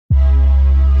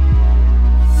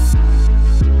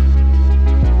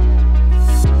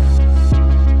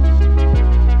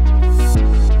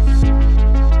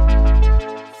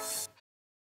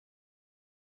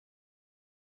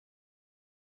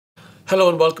Hello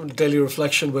and welcome to Daily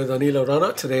Reflection with Aneel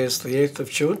Aranha. Today is the 8th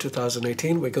of June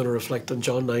 2018. We're going to reflect on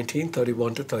John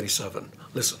 19:31 to 37.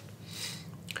 Listen.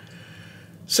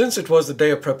 Since it was the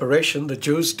day of preparation, the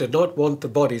Jews did not want the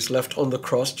bodies left on the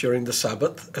cross during the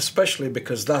Sabbath, especially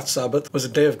because that Sabbath was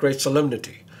a day of great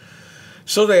solemnity.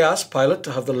 So they asked Pilate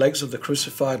to have the legs of the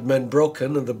crucified men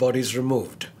broken and the bodies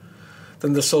removed.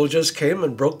 Then the soldiers came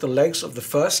and broke the legs of the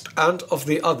first and of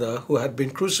the other who had been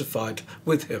crucified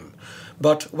with him.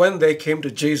 But when they came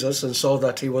to Jesus and saw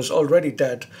that he was already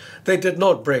dead, they did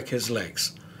not break his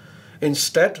legs.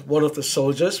 Instead, one of the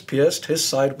soldiers pierced his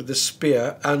side with a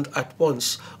spear, and at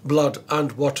once blood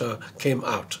and water came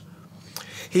out.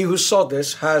 He who saw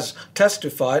this has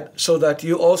testified so that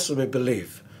you also may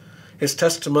believe. His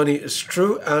testimony is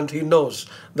true, and he knows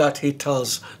that he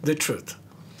tells the truth.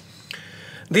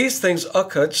 These things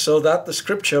occurred so that the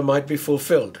scripture might be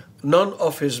fulfilled. None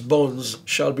of his bones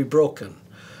shall be broken.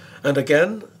 And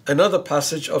again, another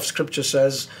passage of scripture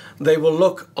says, they will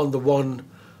look on the one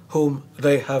whom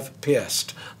they have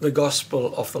pierced. The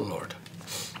gospel of the Lord.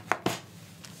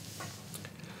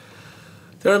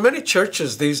 There are many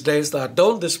churches these days that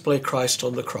don't display Christ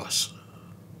on the cross,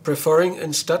 preferring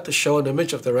instead to show an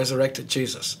image of the resurrected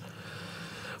Jesus.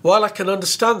 While I can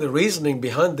understand the reasoning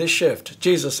behind this shift,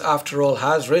 Jesus, after all,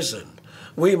 has risen.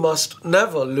 We must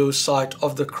never lose sight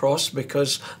of the cross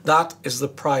because that is the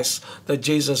price that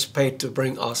Jesus paid to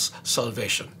bring us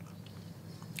salvation.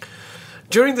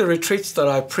 During the retreats that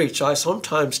I preach, I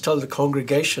sometimes tell the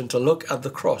congregation to look at the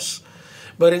cross.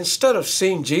 But instead of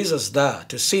seeing Jesus there,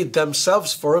 to see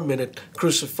themselves for a minute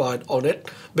crucified on it,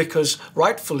 because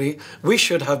rightfully we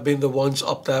should have been the ones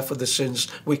up there for the sins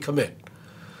we commit.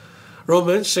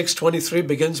 Romans 6:23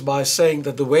 begins by saying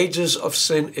that the wages of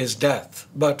sin is death,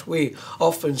 but we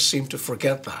often seem to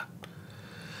forget that.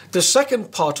 The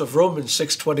second part of Romans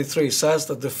 6:23 says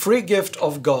that the free gift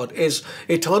of God is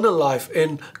eternal life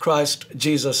in Christ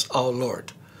Jesus our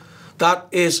Lord. That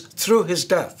is through his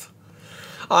death.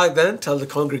 I then tell the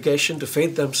congregation to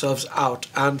fade themselves out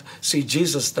and see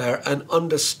Jesus there and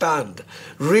understand,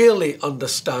 really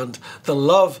understand the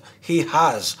love he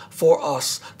has for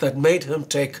us that made him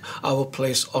take our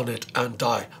place on it and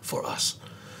die for us.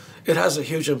 It has a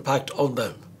huge impact on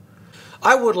them.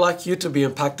 I would like you to be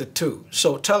impacted too.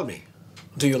 So tell me,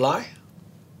 do you lie?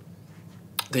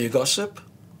 Do you gossip?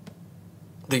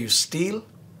 Do you steal?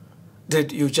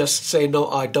 Did you just say, no,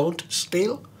 I don't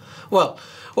steal? Well,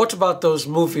 what about those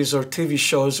movies or TV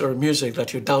shows or music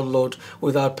that you download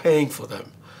without paying for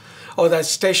them? Or that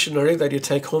stationery that you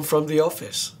take home from the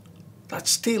office?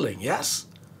 That's stealing, yes?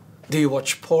 Do you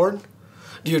watch porn?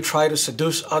 Do you try to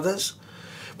seduce others?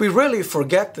 We really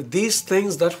forget that these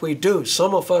things that we do,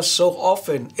 some of us so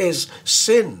often, is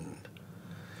sin.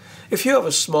 If you have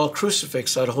a small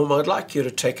crucifix at home, I'd like you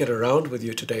to take it around with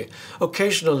you today,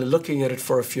 occasionally looking at it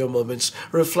for a few moments,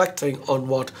 reflecting on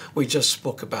what we just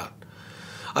spoke about.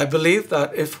 I believe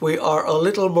that if we are a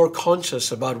little more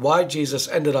conscious about why Jesus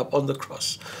ended up on the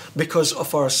cross, because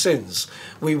of our sins,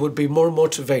 we would be more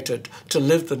motivated to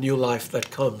live the new life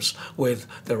that comes with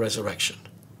the resurrection.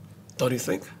 Don't you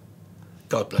think?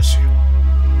 God bless you.